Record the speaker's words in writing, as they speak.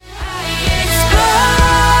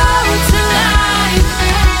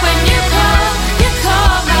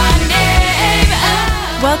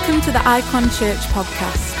to the Icon Church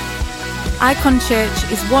podcast. Icon Church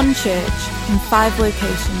is one church in 5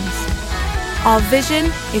 locations. Our vision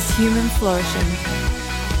is human flourishing.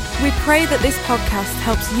 We pray that this podcast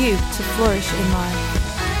helps you to flourish in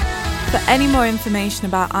life. For any more information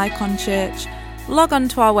about Icon Church, log on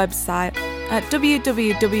to our website at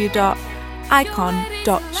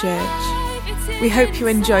www.icon.church. We hope you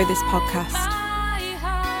enjoy this podcast.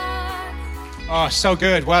 Oh, so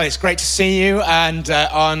good. Well, it's great to see you and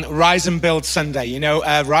on Rise and Build Sunday. You know,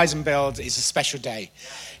 Rise and Build is a special day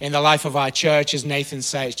in the life of our church. As Nathan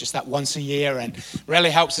says, it's just that once a year and really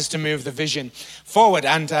helps us to move the vision forward.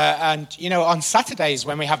 And you know, on Saturdays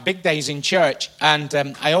when we have big days in church, and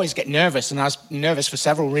I always get nervous, and I was nervous for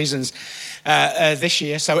several reasons this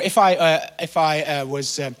year. So if I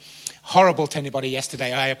was horrible to anybody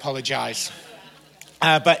yesterday, I apologize.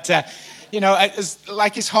 You know,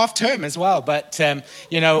 it's half term as well. But,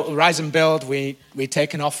 you know, Rise and Build, we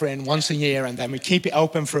take an offering once a year and then we keep it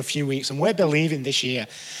open for a few weeks. And we're believing this year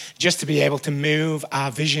just to be able to move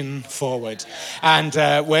our vision forward. And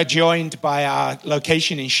we're joined by our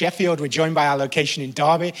location in Sheffield. We're joined by our location in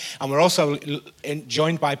Derby. And we're also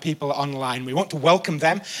joined by people online. We want to welcome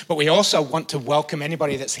them, but we also want to welcome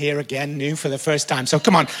anybody that's here again, new for the first time. So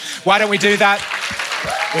come on, why don't we do that?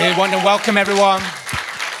 We want to welcome everyone.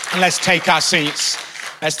 And let's take our seats.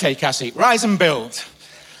 Rise and Build.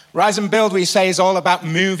 Rise and Build, we say, is all about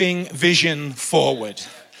moving vision forward.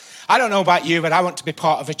 I don't know about you, but I want to be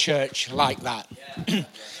part of a church like that.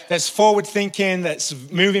 That's forward thinking, that's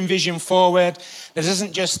moving vision forward. That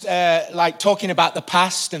isn't just like talking about the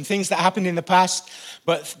past and things that happened in the past,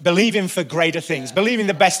 but believing for greater things, believing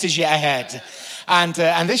the best is yet ahead. And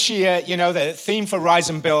this year, you know, the theme for Rise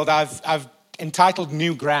and Build, I've entitled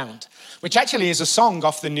New Ground, which actually is a song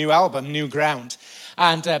off the new album, New Ground.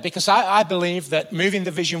 And because I believe that moving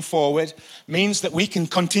the vision forward means that we can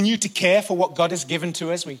continue to care for what God has given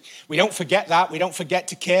to us. We don't forget that. We don't forget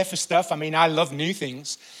to care for stuff. I mean, I love new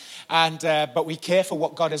things. But we care for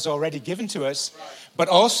what God has already given to us. But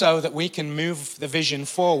also that we can move the vision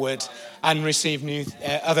forward and receive new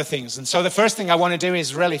other things. And so the first thing I want to do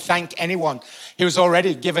is really thank anyone who's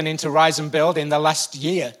already given into Rise and Build in the last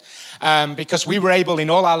year. Because we were able in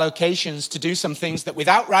all our locations to do some things that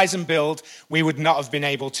without Rise and Build, we would not have been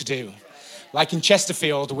able to do. Like in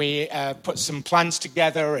Chesterfield, we put some plans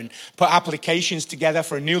together and put applications together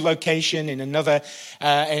for a new location in another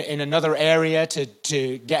area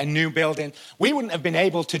to get a new building. We wouldn't have been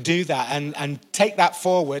able to do that and take that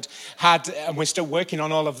forward and we're still working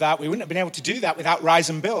on all of that. We wouldn't have been able to do that without Rise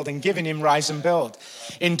and Build and giving him Rise and Build.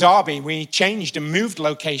 In Derby, we changed and moved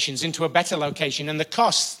locations into a better location, and the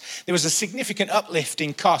costs, there was a significant uplift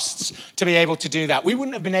in costs to be able to do that. We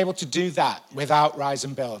wouldn't have been able to do that without Rise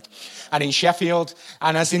and Build. And in Sheffield,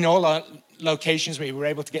 and as in all our locations, we were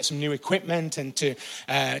able to get some new equipment and to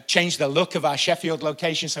change the look of our Sheffield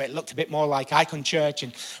location so it looked a bit more like Icon Church,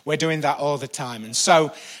 and we're doing that all the time. And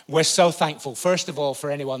so we're so thankful, first of all, for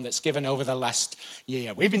anyone that's given over the last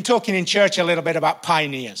year. We've been talking in church a little bit about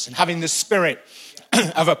pioneers and having the spirit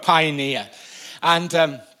of a pioneer.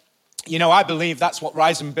 And, you know, I believe that's what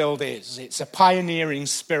Rise and Build is. It's a pioneering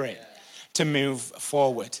spirit to move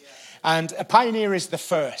forward. And a pioneer is the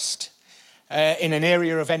first. In an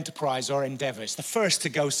area of enterprise or endeavor. It's the first to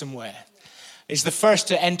go somewhere. It's the first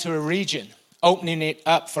to enter a region, opening it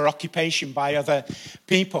up for occupation by other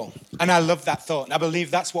people. And I love that thought. And I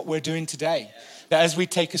believe that's what we're doing today. That as we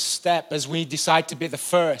take a step, as we decide to be the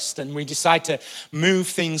first and we decide to move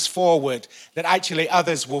things forward, that actually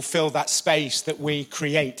others will fill that space that we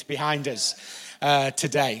create behind us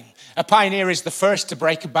today. A pioneer is the first to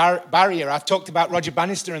break a barrier. I've talked about Roger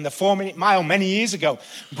Bannister and the 4-minute mile many years ago,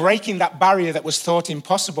 breaking that barrier that was thought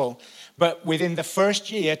impossible. But within the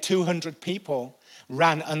first year, 200 people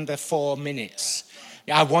ran under 4 minutes.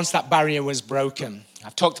 Once that barrier was broken.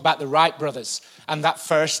 I've talked about the Wright brothers and that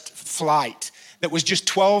first flight that was just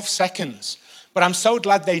 12 seconds. But I'm so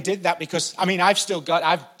glad they did that because, I mean, I've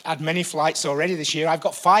had many flights already this year. I've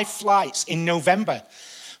got 5 flights in November.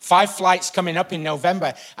 5 flights coming up in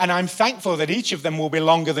November, and I'm thankful that each of them will be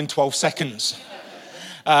longer than 12 seconds.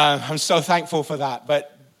 I'm so thankful for that,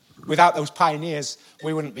 but without those pioneers,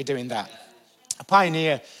 we wouldn't be doing that. A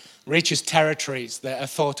pioneer reaches territories that are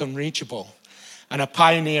thought unreachable, and a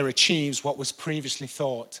pioneer achieves what was previously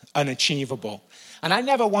thought unachievable. And I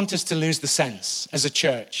never want us to lose the sense as a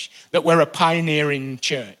church that we're a pioneering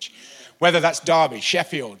church. whether that's Derby,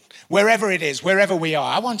 Sheffield, wherever it is, wherever we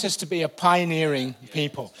are. I want us to be a pioneering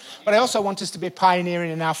people. But I also want us to be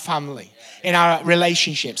pioneering in our family, in our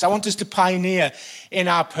relationships. I want us to pioneer in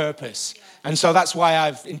our purpose. And so that's why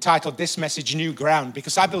I've entitled this message New Ground,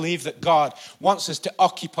 because I believe that God wants us to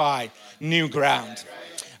occupy new ground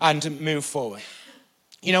and to move forward.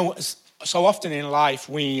 You know, so often in life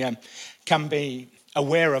we can be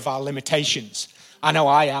aware of our limitations. I know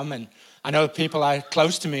I am, and I know the people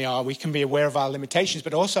close to me are. We can be aware of our limitations,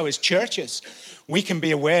 but also as churches, we can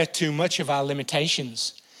be aware too much of our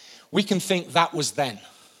limitations. We can think that was then.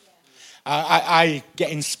 I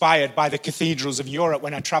get inspired by the cathedrals of Europe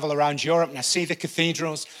when I travel around Europe and I see the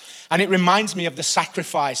cathedrals, and it reminds me of the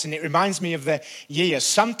sacrifice, and it reminds me of the years,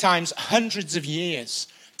 sometimes hundreds of years,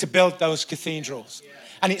 to build those cathedrals.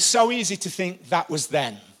 And it's so easy to think that was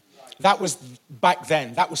then. That was back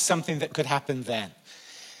then. That was something that could happen then.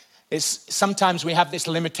 Sometimes we have this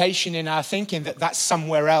limitation in our thinking that that's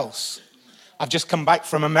somewhere else. I've just come back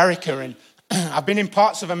from America, and I've been in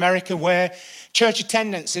parts of America where church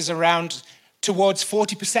attendance is around towards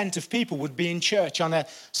 40% of people would be in church on a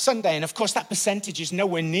Sunday. And of course, that percentage is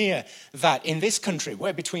nowhere near that in this country.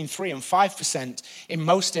 We're between 3 and 5% in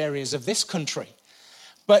most areas of this country.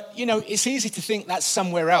 But, you know, it's easy to think that's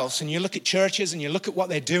somewhere else. And you look at churches and you look at what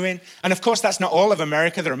they're doing. And of course, that's not all of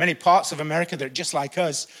America. There are many parts of America that are just like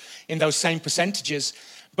us in those same percentages.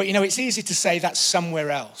 But, you know, it's easy to say that's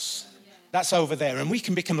somewhere else. That's over there. And we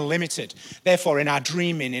can become limited, therefore, in our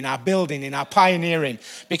dreaming, in our building, in our pioneering,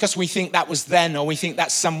 because we think that was then or we think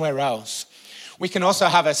that's somewhere else. We can also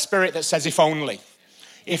have a spirit that says, if only.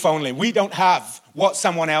 If only. We don't have what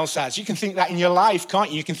someone else has. You can think that in your life,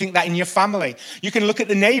 can't you? You can think that in your family. You can look at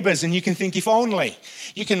the neighbors and you can think, if only.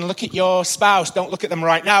 You can look at your spouse, don't look at them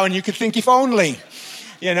right now, and you can think, if only.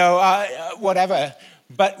 You know, whatever.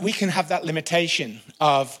 But we can have that limitation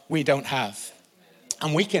of we don't have.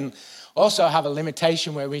 And we can also have a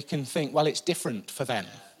limitation where we can think, well, it's different for them.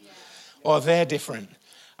 Or they're different.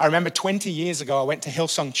 I remember 20 years ago, I went to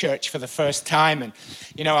Hillsong Church for the first time. And,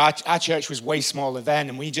 you know, our church was way smaller then.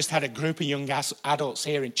 And we just had a group of young adults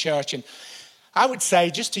here in church. And I would say,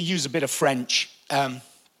 just to use a bit of French,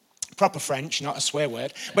 proper French, not a swear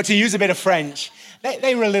word, but to use a bit of French,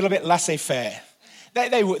 they were a little bit laissez-faire.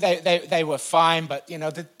 They were fine, but, you know,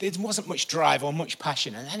 there wasn't much drive or much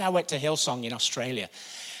passion. And then I went to Hillsong in Australia.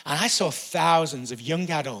 And I saw thousands of young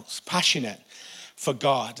adults passionate for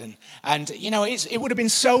God. And you know, it would have been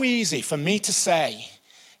so easy for me to say,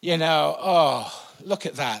 you know, oh, look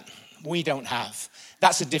at that. We don't have.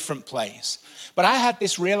 That's a different place. But I had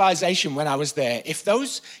this realization when I was there. If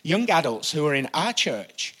those young adults who were in our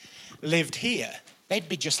church lived here, they'd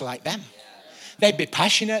be just like them. They'd be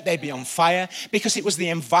passionate, they'd be on fire, because it was the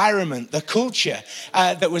environment, the culture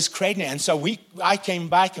that was creating it. And so I came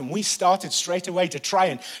back and we started straight away to try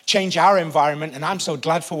and change our environment. And I'm so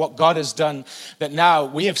glad for what God has done, that now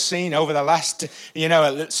we have seen over the last, you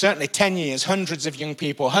know, certainly 10 years, hundreds of young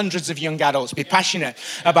people, hundreds of young adults be passionate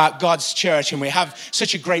about God's church. And we have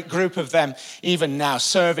such a great group of them even now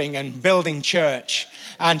serving and building church.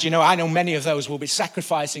 And, you know, I know many of those will be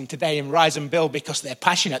sacrificing today in Rise and Build because they're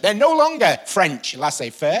passionate. They're no longer French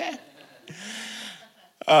laissez-faire.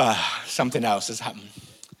 Something else has happened.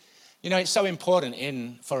 You know, it's so important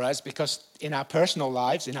for us because in our personal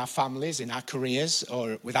lives, in our families, in our careers,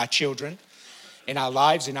 or with our children, in our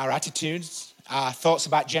lives, in our attitudes, our thoughts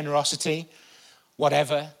about generosity,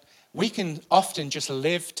 whatever, we can often just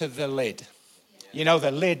live to the lid. You know,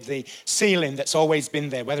 the lid, the ceiling that's always been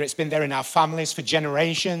there, whether it's been there in our families for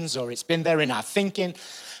generations or it's been there in our thinking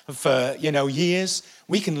for, you know, years.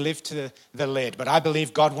 We can live to the lid. But I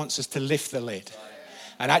believe God wants us to lift the lid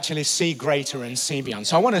and actually see greater and see beyond.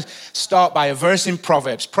 So I want to start by a verse in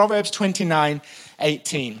Proverbs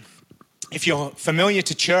 29:18. If you're familiar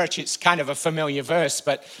to church, it's kind of a familiar verse.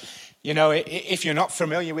 But, you know, if you're not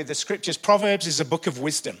familiar with the scriptures, Proverbs is a book of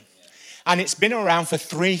wisdom. And it's been around for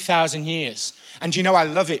 3,000 years. And you know, I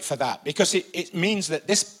love it for that, because it means that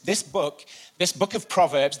this book of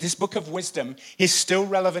Proverbs, this book of wisdom is still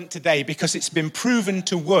relevant today because it's been proven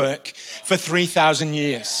to work for 3,000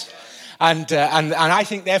 years. And I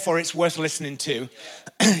think, therefore, it's worth listening to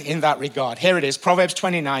in that regard. Here it is, Proverbs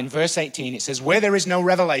 29, verse 18. It says, where there is no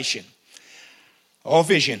revelation or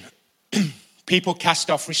vision, people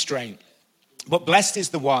cast off restraint. But blessed is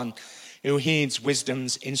the one who heeds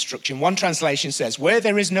wisdom's instruction. One translation says, where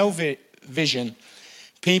there is no vision,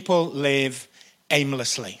 people live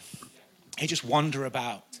aimlessly. They just wander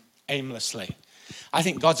about aimlessly. I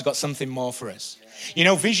think God's got something more for us. You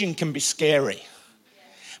know, vision can be scary,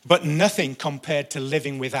 but nothing compared to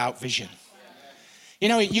living without vision. You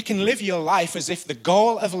know, you can live your life as if the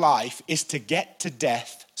goal of life is to get to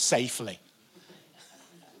death safely.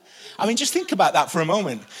 I mean, just think about that for a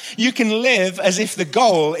moment. You can live as if the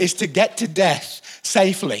goal is to get to death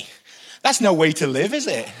safely. That's no way to live, is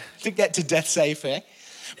it? To get to death safely.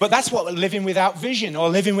 But that's what living without vision or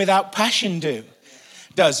living without passion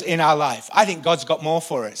does in our life. I think God's got more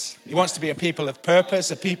for us. He wants to be a people of purpose,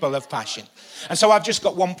 a people of passion. And so I've just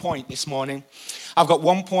got one point this morning. I've got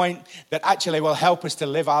one point that actually will help us to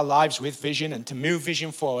live our lives with vision and to move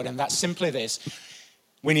vision forward. And that's simply this.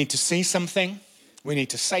 We need to see something, we need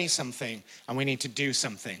to say something, and we need to do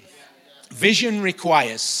something. Vision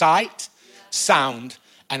requires sight, sound,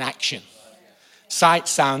 and action. Sight,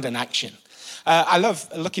 sound, and action. I love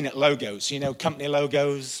looking at logos, you know, company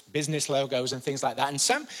logos, business logos, and things like that.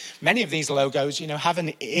 And many of these logos, you know, have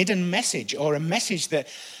an hidden message or a message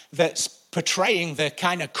that's portraying the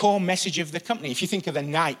kind of core message of the company. If you think of the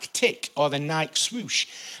Nike tick or the Nike swoosh,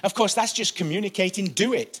 of course, that's just communicating,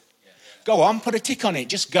 do it. Go on, put a tick on it.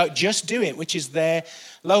 Just do it, which is their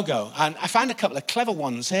logo. And I found a couple of clever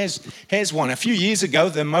ones. Here's one. A few years ago,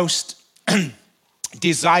 the most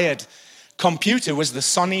desired computer was the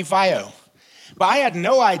Sony Vaio. But I had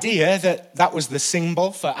no idea that was the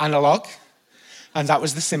symbol for analog, and that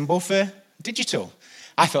was the symbol for digital.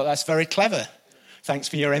 I thought that's very clever. Thanks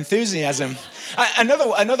for your enthusiasm.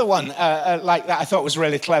 Another one like that I thought was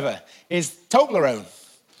really clever is Toblerone.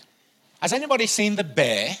 Has anybody seen the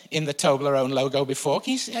bear in the Toblerone logo before?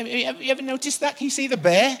 Have you ever noticed that? Can you see the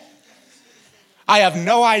bear? I have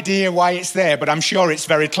no idea why it's there, but I'm sure it's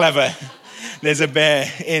very clever. There's a bear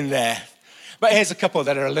in there. But here's a couple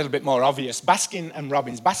that are a little bit more obvious. Baskin and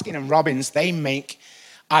Robbins. Baskin and Robbins, they make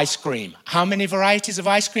ice cream. How many varieties of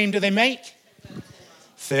ice cream do they make?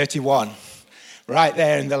 31. Right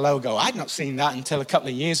there in the logo. I'd not seen that until a couple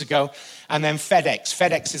of years ago. And then FedEx.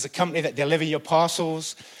 FedEx is a company that deliver your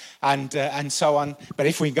parcels and so on. But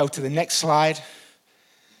if we go to the next slide,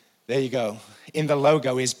 there you go. In the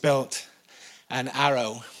logo is built an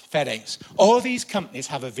arrow, FedEx. All these companies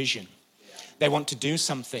have a vision. They want to do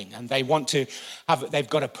something, and they've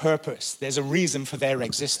got a purpose. There's a reason for their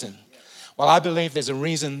existence. Well, I believe there's a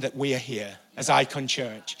reason that we are here as Icon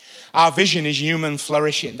Church. Our vision is human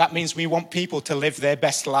flourishing. That means we want people to live their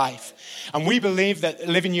best life. And we believe that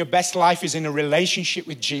living your best life is in a relationship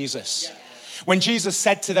with Jesus. When Jesus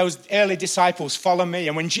said to those early disciples, follow me,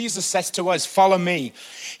 and when Jesus says to us, follow me,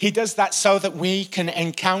 he does that so that we can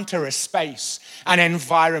encounter a space, an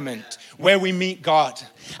environment where we meet God.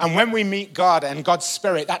 And when we meet God and God's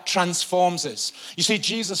Spirit, that transforms us. You see,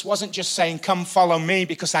 Jesus wasn't just saying, come follow me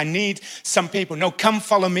because I need some people. No, come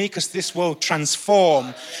follow me because this will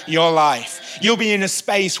transform your life. You'll be in a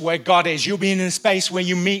space where God is. You'll be in a space where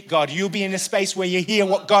you meet God. You'll be in a space where you hear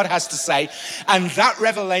what God has to say. And that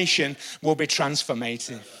revelation will be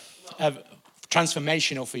transformational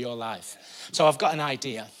for your life. So I've got an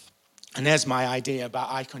idea. And there's my idea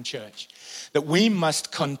about Icon Church. That we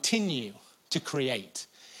must continue to create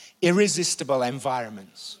irresistible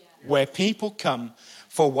environments where people come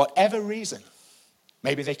for whatever reason.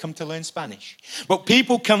 Maybe they come to learn Spanish. But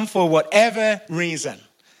people come for whatever reason.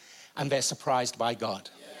 And they're surprised by God.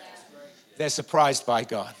 They're surprised by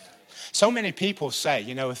God. So many people say,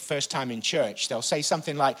 you know, the first time in church, they'll say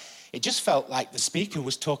something like, it just felt like the speaker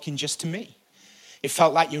was talking just to me. It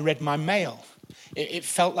felt like you read my mail. It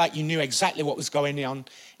felt like you knew exactly what was going on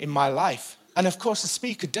in my life. And of course, the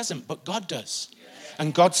speaker doesn't, but God does.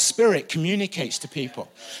 And God's Spirit communicates to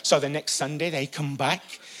people. So the next Sunday, they come back.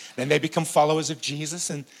 Then they become followers of Jesus,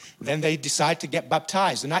 and then they decide to get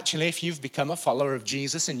baptized. And actually, if you've become a follower of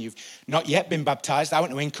Jesus and you've not yet been baptized, I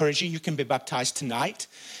want to encourage you, you can be baptized tonight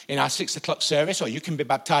in our 6 o'clock service, or you can be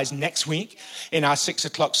baptized next week in our 6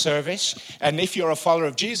 o'clock service. And if you're a follower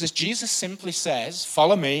of Jesus, Jesus simply says,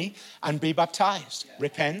 follow me and be baptized.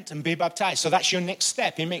 Repent and be baptized. So that's your next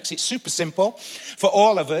step. He makes it super simple for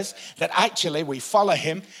all of us that actually we follow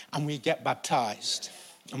him and we get baptized.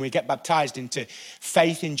 And we get baptized into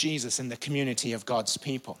faith in Jesus and the community of God's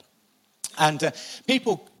people. And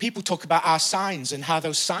people talk about our signs and how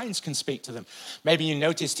those signs can speak to them. Maybe you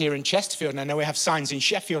noticed here in Chesterfield, and I know we have signs in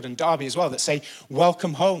Sheffield and Derby as well that say,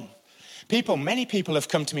 welcome home. Many people have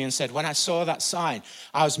come to me and said, when I saw that sign,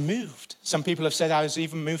 I was moved. Some people have said I was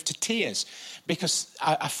even moved to tears because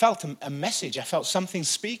I felt a message. I felt something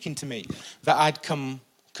speaking to me that I'd come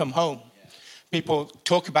home. People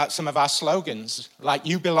talk about some of our slogans, like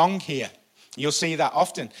you belong here. You'll see that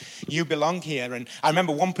often. You belong here. And I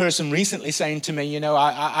remember one person recently saying to me, you know,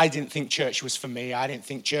 I didn't think church was for me. I didn't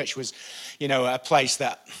think church was, you know, a place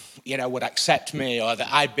that, you know, would accept me or that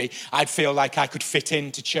I'd feel like I could fit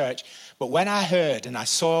into church. But when I heard and I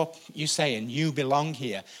saw you saying, you belong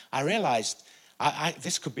here, I realized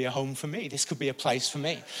this could be a home for me. This could be a place for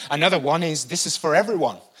me. Another one is, this is for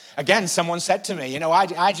everyone. Again, someone said to me,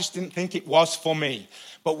 I just didn't think it was for me.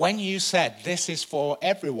 But when you said, this is for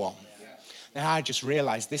everyone, now I just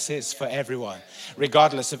realized this is for everyone,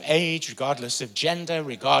 regardless of age, regardless of gender,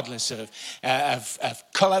 regardless of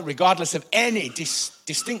color, regardless of any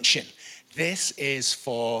distinction. This is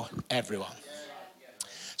for everyone.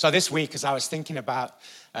 So this week, as I was thinking about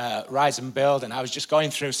Rise and Build, and I was just going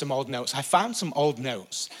through some old notes, I found some old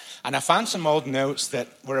notes. And I found some old notes that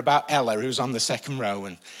were about Ella, who's on the second row.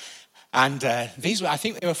 And these were, I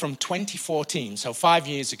think they were from 2014, so 5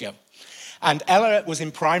 years ago. And Ella was in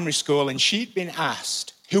primary school, and she'd been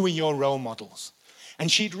asked, who are your role models?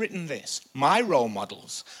 And she'd written this: my role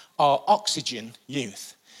models are Oxygen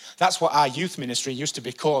Youth. That's what our youth ministry used to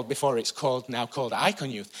be called before it's now called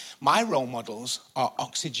Icon Youth. My role models are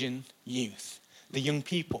Oxygen Youth, the young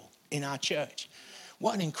people in our church.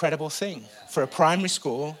 What an incredible thing for a primary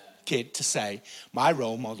school kid to say, my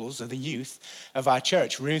role models are the youth of our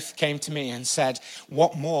church. Ruth came to me and said,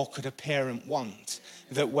 what more could a parent want?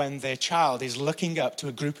 That when their child is looking up to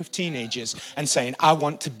a group of teenagers and saying, I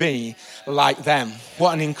want to be like them.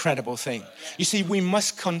 What an incredible thing. You see, we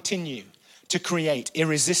must continue to create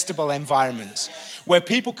irresistible environments where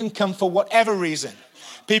people can come for whatever reason.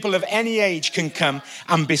 People of any age can come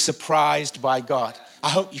and be surprised by God. I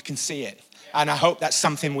hope you can see it. And I hope that's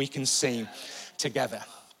something we can see together.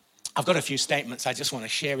 I've got a few statements I just want to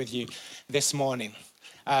share with you this morning.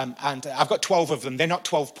 And I've got 12 of them. They're not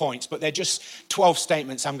 12 points, but they're just 12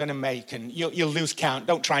 statements I'm going to make. And you'll lose count.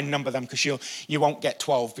 Don't try and number them because you won't get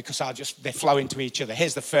 12 because they flow into each other.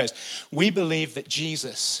 Here's the first. We believe that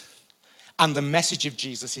Jesus and the message of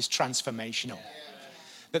Jesus is transformational.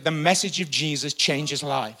 That the message of Jesus changes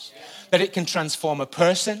lives. That it can transform a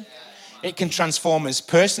person. It can transform us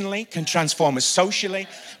personally, can transform us socially,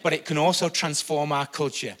 but it can also transform our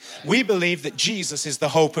culture. We believe that Jesus is the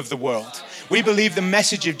hope of the world. We believe the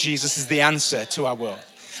message of Jesus is the answer to our world.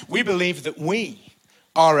 We believe that we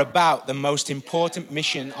are about the most important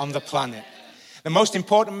mission on the planet. The most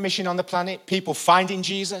important mission on the planet, people finding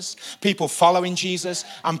Jesus, people following Jesus,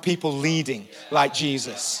 and people leading like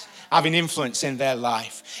Jesus, having influence in their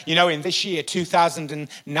life. In this year,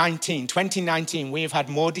 2019, we have had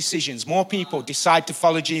more decisions, more people decide to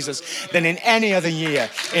follow Jesus than in any other year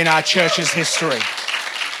in our church's history.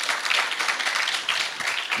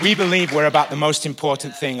 We believe we're about the most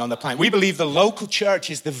important thing on the planet. We believe the local church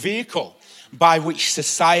is the vehicle by which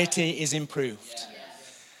society is improved.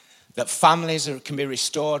 That families can be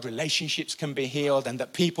restored, relationships can be healed, and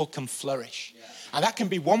that people can flourish. And that can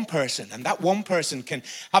be one person, and that one person can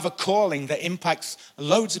have a calling that impacts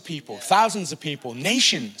loads of people, thousands of people,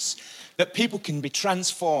 nations, that people can be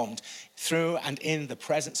transformed through and in the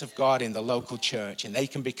presence of God in the local church, and they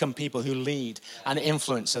can become people who lead and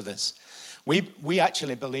influence others. We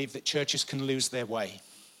actually believe that churches can lose their way.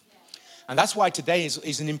 And that's why today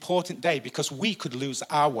is an important day, because we could lose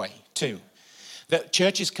our way too. That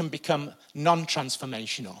churches can become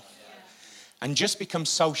non-transformational and just become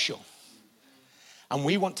social. And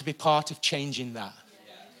we want to be part of changing that.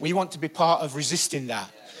 We want to be part of resisting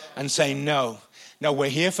that and saying, no, we're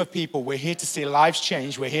here for people. We're here to see lives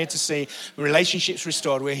change. We're here to see relationships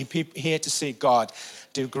restored. We're here to see God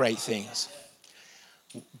do great things.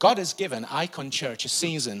 God has given Icon Church a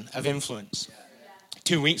season of influence.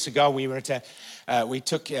 2 weeks ago, we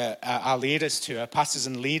took our leaders to a Pastors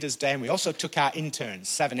and Leaders Day, and we also took our interns,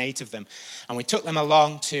 7, 8 of them, and we took them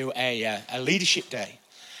along to a leadership day.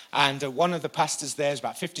 And one of the pastors there, there's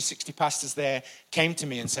about 50, 60 pastors there, came to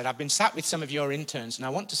me and said, I've been sat with some of your interns, and I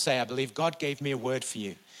want to say I believe God gave me a word for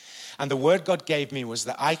you. And the word God gave me was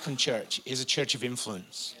that Icon Church is a church of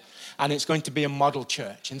influence. And it's going to be a model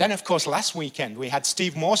church. And then, of course, last weekend, we had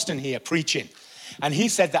Steve Morstan here preaching. And he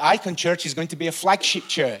said that Icon Church is going to be a flagship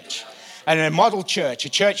church and a model church, a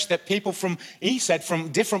church that people from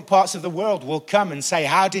different parts of the world will come and say,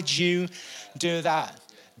 how did you do that?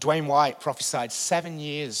 Dwayne White prophesied 7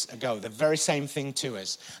 years ago the very same thing to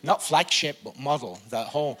us. Not flagship, but model, the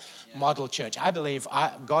whole model church. I believe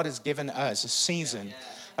God has given us a season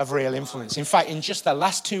of real influence. In fact, in just the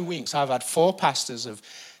last 2 weeks, I've had 4 pastors of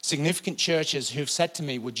significant churches who've said to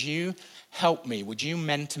me, would you help me? Would you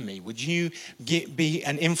mentor me? Would you be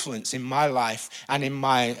an influence in my life and in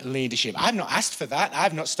my leadership? I've not asked for that.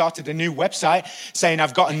 I've not started a new website saying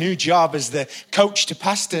I've got a new job as the coach to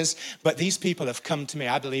pastors, but these people have come to me.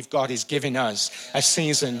 I believe God is giving us a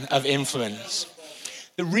season of influence.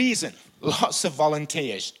 The reason lots of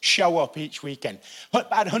volunteers show up each weekend.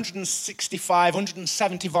 About 165,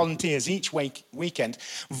 170 volunteers each weekend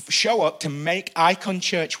show up to make Icon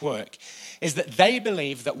Church work, is that they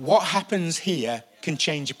believe that what happens here can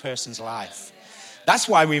change a person's life. That's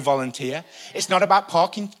why we volunteer. It's not about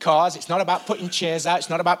parking cars. It's not about putting chairs out. It's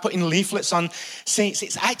not about putting leaflets on seats.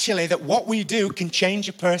 It's actually that what we do can change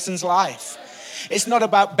a person's life. It's not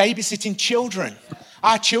about babysitting children.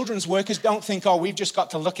 Our children's workers don't think, oh, we've just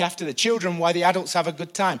got to look after the children while the adults have a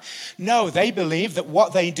good time. No, they believe that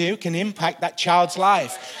what they do can impact that child's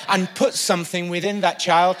life and put something within that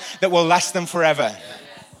child that will last them forever.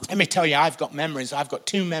 Let me tell you, I've got memories. I've got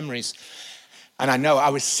 2 memories. And I know I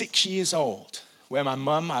was 6 years old where my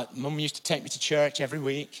mum used to take me to church every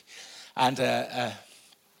week. And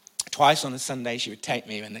twice on a Sunday she would take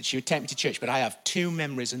me, and then she would take me to church. But I have 2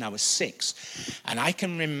 memories, and I was 6. And I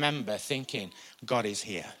can remember thinking, God is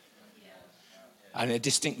here. And they're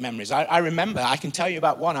distinct memories. I remember, I can tell you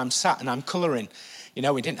about one. I'm sat and I'm colouring. You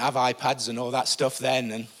know, we didn't have iPads and all that stuff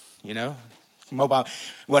then, and, you know, mobile,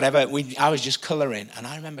 whatever. I was just colouring. And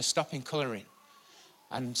I remember stopping colouring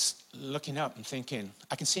and looking up and thinking,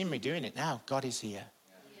 I can see me doing it now. God is here.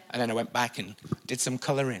 And then I went back and did some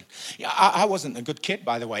colouring. I wasn't a good kid,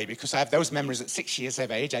 by the way, because I have those memories at 6 years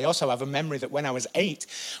of age. I also have a memory that when I was 8,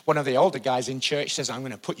 one of the older guys in church says, I'm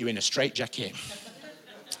going to put you in a straitjacket.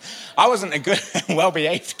 I wasn't a good,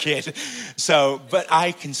 well-behaved kid, but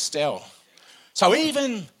I can still. So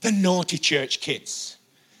even the naughty church kids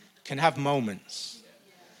can have moments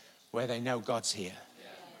where they know God's here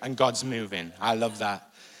and God's moving. I love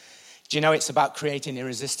that. Do you know it's about creating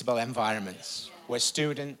irresistible environments where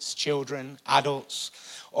students, children, adults,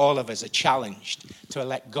 all of us are challenged to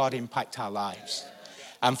let God impact our lives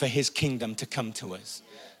and for his kingdom to come to us.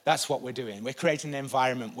 That's what we're doing. We're creating an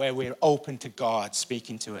environment where we're open to God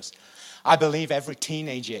speaking to us. I believe every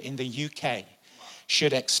teenager in the UK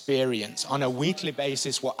should experience on a weekly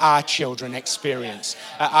basis what our children experience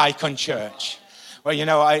at Icon Church. Well, you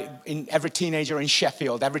know, every teenager in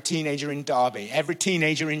Sheffield, every teenager in Derby, every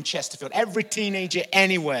teenager in Chesterfield, every teenager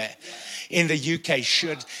anywhere in the UK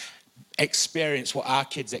should experience what our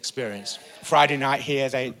kids experience. Friday night here,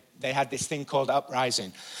 they had this thing called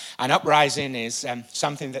Uprising. And Uprising is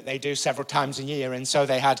something that they do several times a year. And so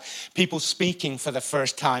they had people speaking for the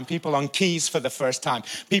first time, people on keys for the first time,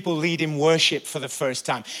 people leading worship for the first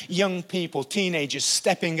time, young people, teenagers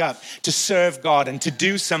stepping up to serve God and to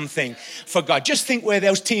do something for God. Just think where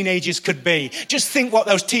those teenagers could be. Just think what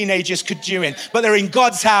those teenagers could do in. But they're in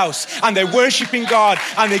God's house and they're worshiping God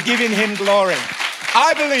and they're giving him glory.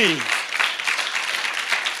 I believe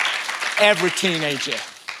every teenager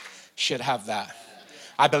should have that.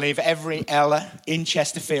 I believe every Ella in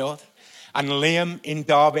Chesterfield and Liam in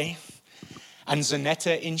Derby and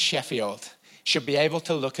Zanetta in Sheffield should be able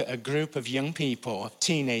to look at a group of young people,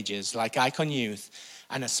 teenagers like Icon Youth,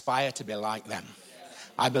 and aspire to be like them.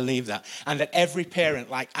 I believe that. And that every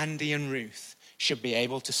parent like Andy and Ruth should be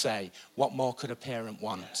able to say, what more could a parent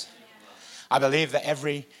want? I believe that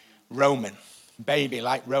every Roman, baby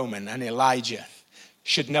like Roman and Elijah,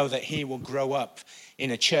 should know that he will grow up in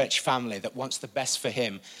a church family that wants the best for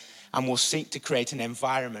him and will seek to create an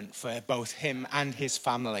environment for both him and his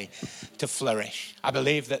family to flourish. I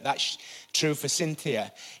believe that that's true for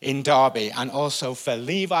Cynthia in Derby and also for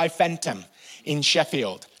Levi Fenton in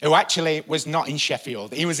Sheffield, who actually was not in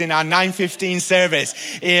Sheffield. He was in our 9:15 service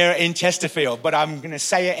here in Chesterfield, but I'm going to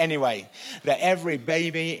say it anyway, that every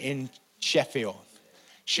baby in Sheffield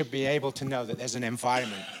should be able to know that there's an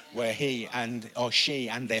environment where he or she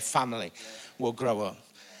and their family will grow up.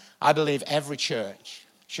 I believe every church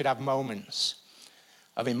should have moments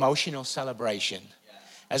of emotional celebration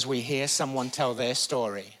as we hear someone tell their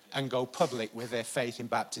story and go public with their faith in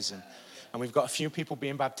baptism. And we've got a few people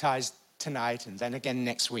being baptized tonight and then again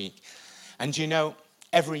next week. And you know,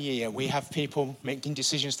 every year we have people making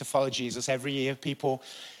decisions to follow Jesus. Every year people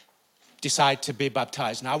decide to be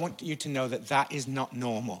baptized. And I want you to know that that is not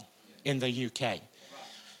normal in the UK.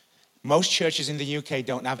 Most churches in the UK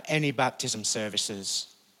don't have any baptism services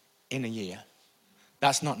in a year.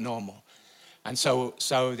 That's not normal. And so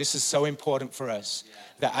this is so important for us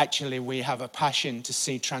that actually we have a passion to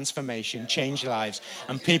see transformation, change lives,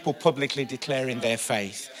 and people publicly declaring their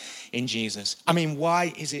faith in Jesus. I mean,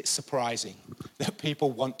 why is it surprising that people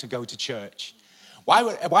want to go to church?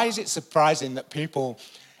 Why is it surprising that people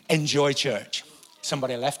enjoy church?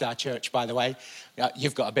 Somebody left our church, by the way.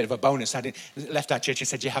 You've got a bit of a bonus. I left our church and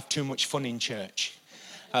said, you have too much fun in church.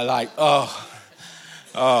 I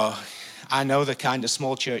know the kind of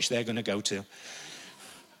small church they're going to go to.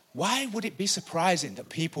 Why would it be surprising that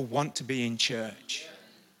people want to be in church?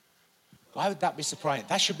 Why would that be surprising?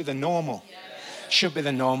 That should be the normal. Should be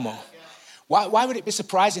the normal. Why would it be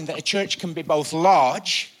surprising that a church can be both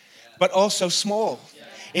large but also small?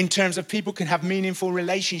 In terms of people can have meaningful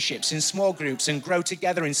relationships in small groups and grow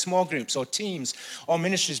together in small groups or teams or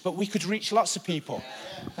ministries, but we could reach lots of people.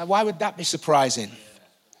 Now, why would that be surprising?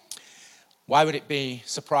 Why would it be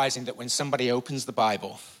surprising that when somebody opens the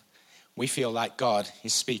Bible, we feel like God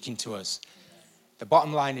is speaking to us? The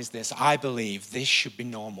bottom line is this: I believe this should be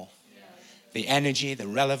normal. The energy, the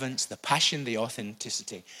relevance, the passion, the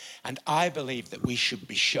authenticity. And I believe that we should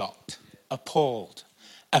be shocked, appalled,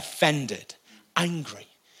 offended, angry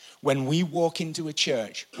when we walk into a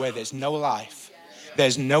church where there's no life,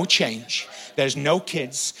 there's no change, there's no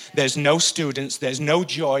kids, there's no students, there's no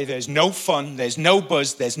joy, there's no fun, there's no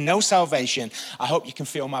buzz, there's no salvation. I hope you can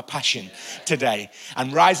feel my passion today.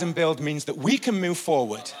 And Rise and Build means that we can move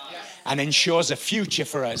forward and ensures a future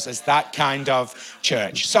for us as that kind of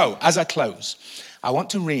church. So, as I close, I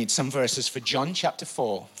want to read some verses from John chapter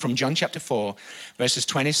 4, verses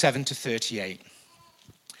 27 to 38.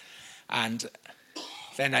 And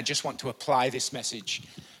then I just want to apply this message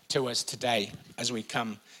to us today as we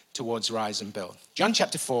come towards Rise and Build. John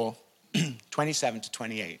chapter 4, 27 to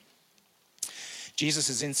 28. Jesus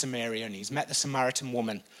is in Samaria and he's met the Samaritan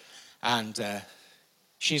woman, and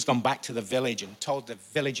she's gone back to the village and told the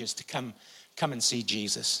villagers to come and see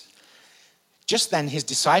Jesus. Just then his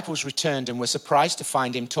disciples returned and were surprised to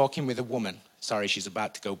find him talking with a woman. Sorry, she's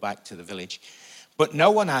about to go back to the village. But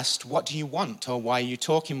no one asked, "What do you want?" or "Why are you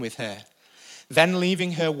talking with her?" Then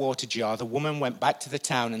leaving her water jar, the woman went back to the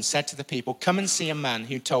town and said to the people, "Come and see a man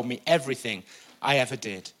who told me everything I ever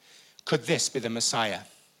did. Could this be the Messiah?"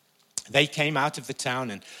 They came out of the town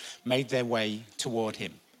and made their way toward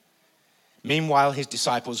him. Meanwhile, his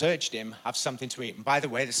disciples urged him, "Have something to eat." And by the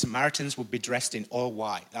way, the Samaritans would be dressed in all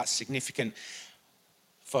white. That's significant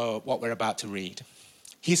for what we're about to read.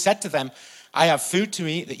 He said to them, "I have food to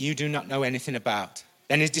eat that you do not know anything about."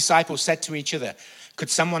 Then his disciples said to each other, "Could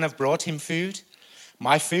someone have brought him food?"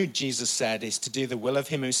 "My food," Jesus said, "is to do the will of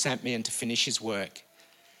him who sent me and to finish his work.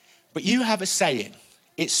 But you have a saying,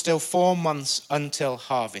 'It's still 4 months until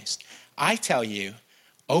harvest.' I tell you,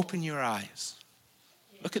 open your eyes.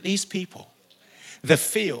 Look at these people. The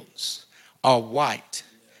fields are white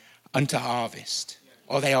unto harvest,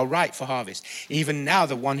 or they are ripe for harvest. Even now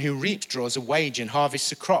the one who reaps draws a wage and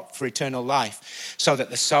harvests a crop for eternal life, so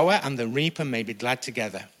that the sower and the reaper may be glad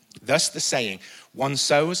together. Thus the saying, 'One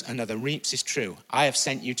sows, another reaps,' is true. I have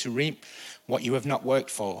sent you to reap what you have not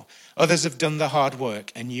worked for. Others have done the hard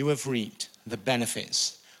work, and you have reaped the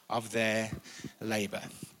benefits of their labor."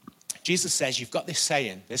 Jesus says, you've got this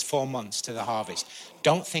saying, there's 4 months to the harvest.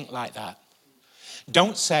 Don't think like that.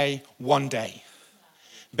 Don't say one day.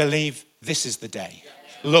 Believe this is the day.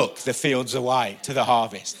 Look, the fields are white to the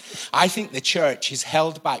harvest. I think the church is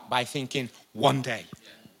held back by thinking one day.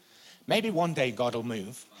 Maybe one day God will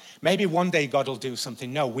move. Maybe one day God will do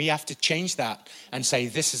something. No, we have to change that and say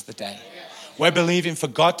this is the day. We're believing for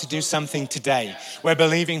God to do something today. We're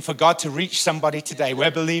believing for God to reach somebody today.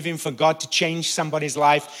 We're believing for God to change somebody's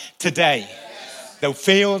life today. The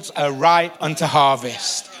fields are ripe unto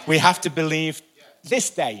harvest. We have to believe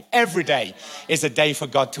this day, every day, is a day for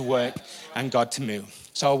God to work and God to move.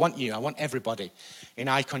 So I want everybody in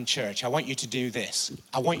Icon Church, I want you to do this.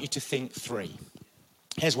 I want you to think 3.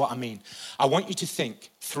 Here's what I mean. I want you to think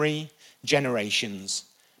 3 generations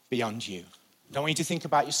beyond you. I don't want you to think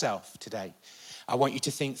about yourself today. I want you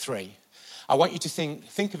to think 3. I want you to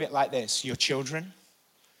think of it like this. Your children,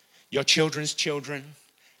 your children's children,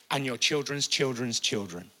 and your children's children's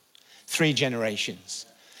children. 3 generations.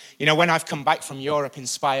 You know, when I've come back from Europe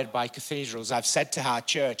inspired by cathedrals, I've said to our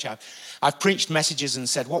church, I've preached messages and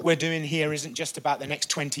said, what we're doing here isn't just about the next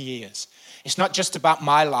 20 years. It's not just about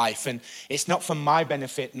my life, and it's not for my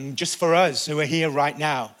benefit and just for us who are here right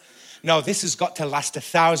now. No, this has got to last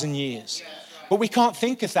 1,000 years. But we can't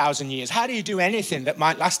think 1,000 years. How do you do anything that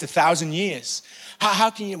might last 1,000 years? How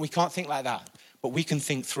can you? We can't think like that. But we can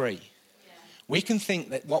think 3. We can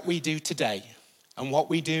think that what we do today and what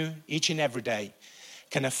we do each and every day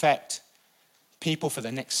can affect people for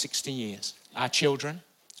the next 60 years. Our children,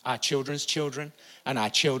 our children's children, and our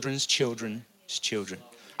children's children's children.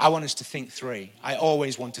 I want us to think 3. I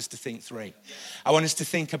always want us to think 3. I want us to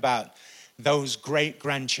think about those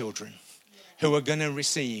great-grandchildren who are going to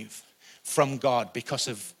receive from God because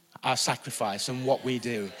of our sacrifice and what we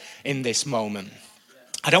do in this moment.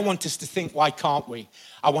 I don't want us to think, why can't we?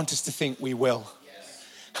 I want us to think we will.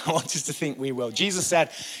 I want us to think we will. Jesus said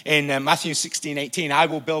in Matthew 16:18, I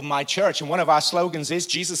will build my church. And one of our slogans is,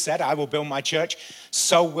 Jesus said, I will build my church,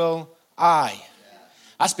 so will I.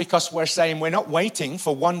 That's because we're saying we're not waiting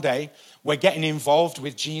for one day we're getting involved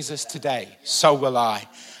with Jesus today, so will I.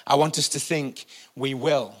 I want us to think we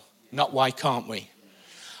will, not why can't we.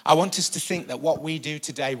 I want us to think that what we do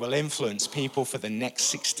today will influence people for the next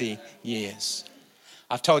 60 years.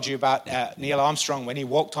 I've told you about Neil Armstrong when he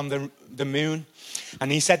walked on the moon,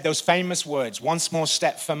 and he said those famous words, one small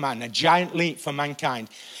step for man, a giant leap for mankind.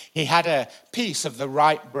 He had a piece of the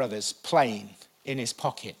Wright brothers plane in his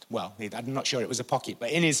pocket. Well, I'm not sure it was a pocket,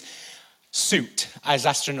 but in his suit, his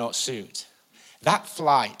astronaut suit. That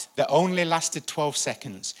flight that only lasted 12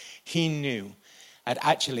 seconds, he knew had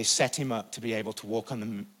actually set him up to be able to walk on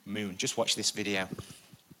the moon. Just watch this video.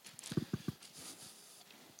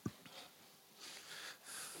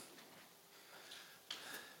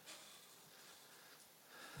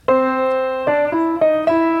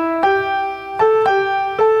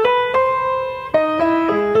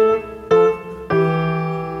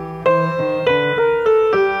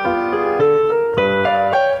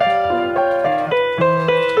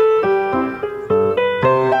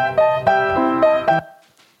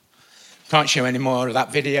 Can't show any more of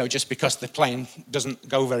that video just because the plane doesn't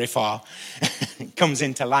go very far. It comes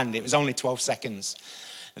into land. It was only 12 seconds.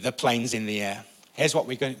 The plane's in the air. Here's what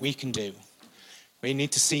we can do. We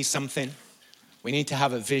need to see something. We need to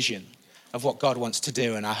have a vision of what God wants to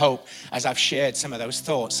do. And I hope, as I've shared some of those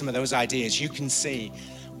thoughts, some of those ideas, you can see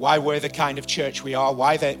why we're the kind of church we are,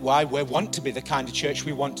 why we want to be the kind of church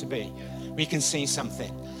we want to be. We can see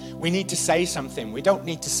something. We need to say something. We don't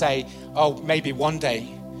need to say, oh, maybe one day.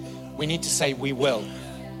 We need to say we will.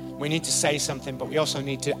 We need to say something, but we also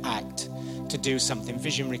need to act, to do something.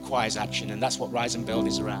 Vision requires action, and that's what Rise and Build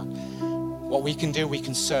is around. What we can do, we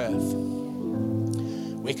can serve.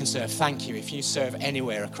 We can serve. Thank you. If you serve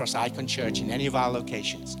anywhere across Icon Church in any of our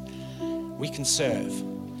locations, we can serve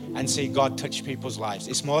and see God touch people's lives.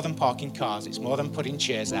 It's more than parking cars. It's more than putting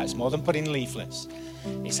chairs out. It's more than putting leaflets.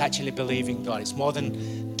 It's actually believing God. It's more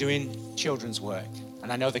than doing children's work.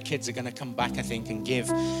 And I know the kids are going to come back, I think, and give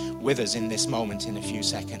with us in this moment in a few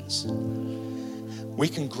seconds. We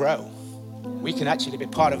can grow. We can actually be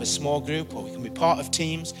part of a small group, or we can be part of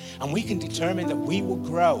teams, and we can determine that we will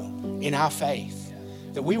grow in our faith,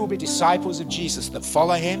 that we will be disciples of Jesus that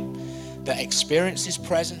follow him, that experience his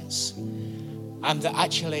presence, and that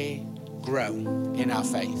actually grow in our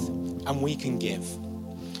faith. And we can give.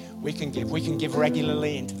 We can give. We can give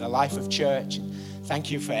regularly into the life of church. Thank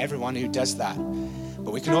you for everyone who does that.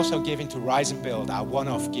 But we can also give into Rise and Build, our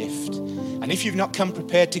one-off gift. And if you've not come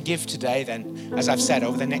prepared to give today, then, as I've said,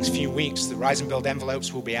 over the next few weeks, the Rise and Build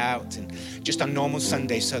envelopes will be out, and just on normal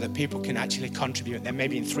Sundays, so that people can actually contribute. Then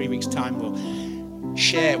maybe in 3 weeks' time, we'll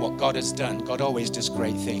share what God has done. God always does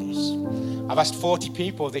great things. I've asked 40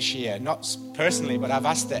 people this year, not personally, but I've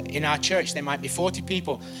asked that in our church there might be 40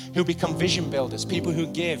 people who become vision builders, people who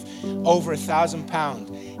give over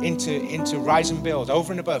 £1,000 into Rise and Build,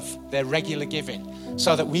 over and above their regular giving,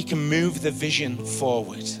 so that we can move the vision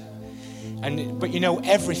forward. But you know,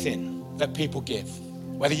 everything that people give,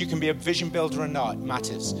 whether you can be a vision builder or not,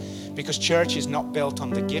 matters, because church is not built on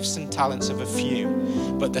the gifts and talents of a few,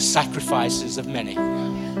 but the sacrifices of many.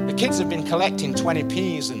 The kids have been collecting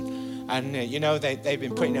 20p's and you know, they've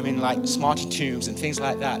been putting them in like Smarty tubes and things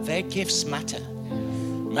like that. Their gifts matter.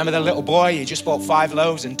 Remember the little boy, he just bought 5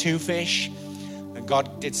 loaves and 2 fish, and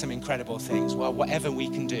God did some incredible things. Well, whatever we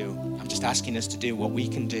can do, I'm just asking us to do what we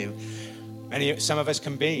can do. Some of us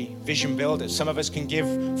can be vision builders. Some of us can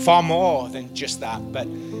give far more than just that, but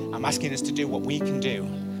I'm asking us to do what we can do,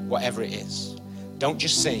 whatever it is. Don't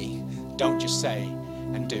just see, don't just say,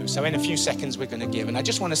 and do. So in a few seconds, we're going to give. And I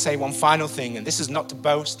just want to say one final thing, and this is not to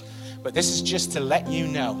boast, but this is just to let you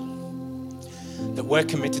know that we're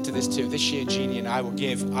committed to this too. This year, Jeannie and I will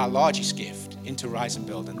give our largest gift into Rise and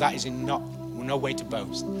Build, and that is in no way to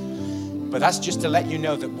boast. But that's just to let you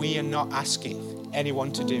know that we are not asking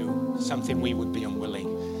anyone to do something we would be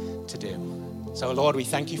unwilling to do. So Lord, we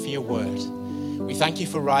thank you for your word. We thank you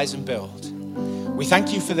for Rise and Build. We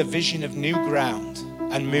thank you for the vision of new ground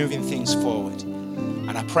and moving things forward.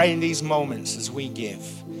 And I pray in these moments as we give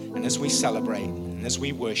and as we celebrate and as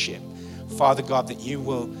we worship, Father God, that you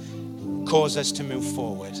will cause us to move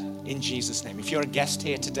forward in Jesus' name. If you're a guest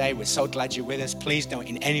here today, we're so glad you're with us. Please don't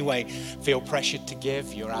in any way feel pressured to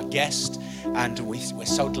give. You're our guest, and we're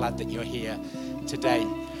so glad that you're here today.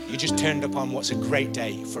 You just turned up on what's a great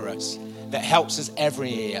day for us that helps us every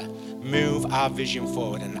year move our vision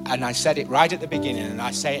forward. And I said it right at the beginning, and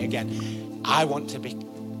I say it again. I want to be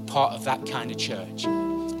part of that kind of church.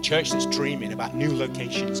 Church that's dreaming about new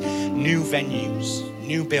locations, new venues,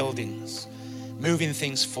 new buildings, moving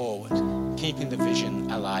things forward, keeping the vision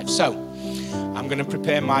alive. So I'm going to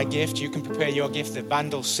prepare my gift. You can prepare your gift. The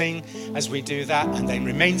band will sing as we do that, and then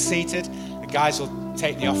remain seated. The guys will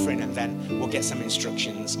take the offering, and then we'll get some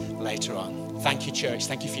instructions later on. Thank you, church.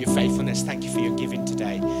 Thank you for your faithfulness. Thank you for your giving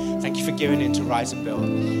today. Thank you for giving into Rise and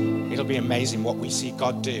Build. It'll be amazing what we see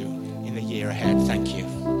God do in the year ahead. Thank you.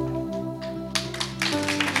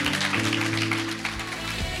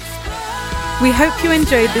 We hope you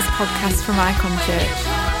enjoyed this podcast from Icon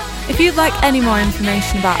Church. If you'd like any more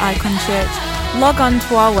information about Icon Church, log on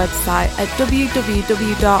to our website at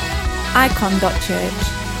www.icon.church.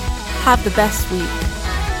 Have the best week.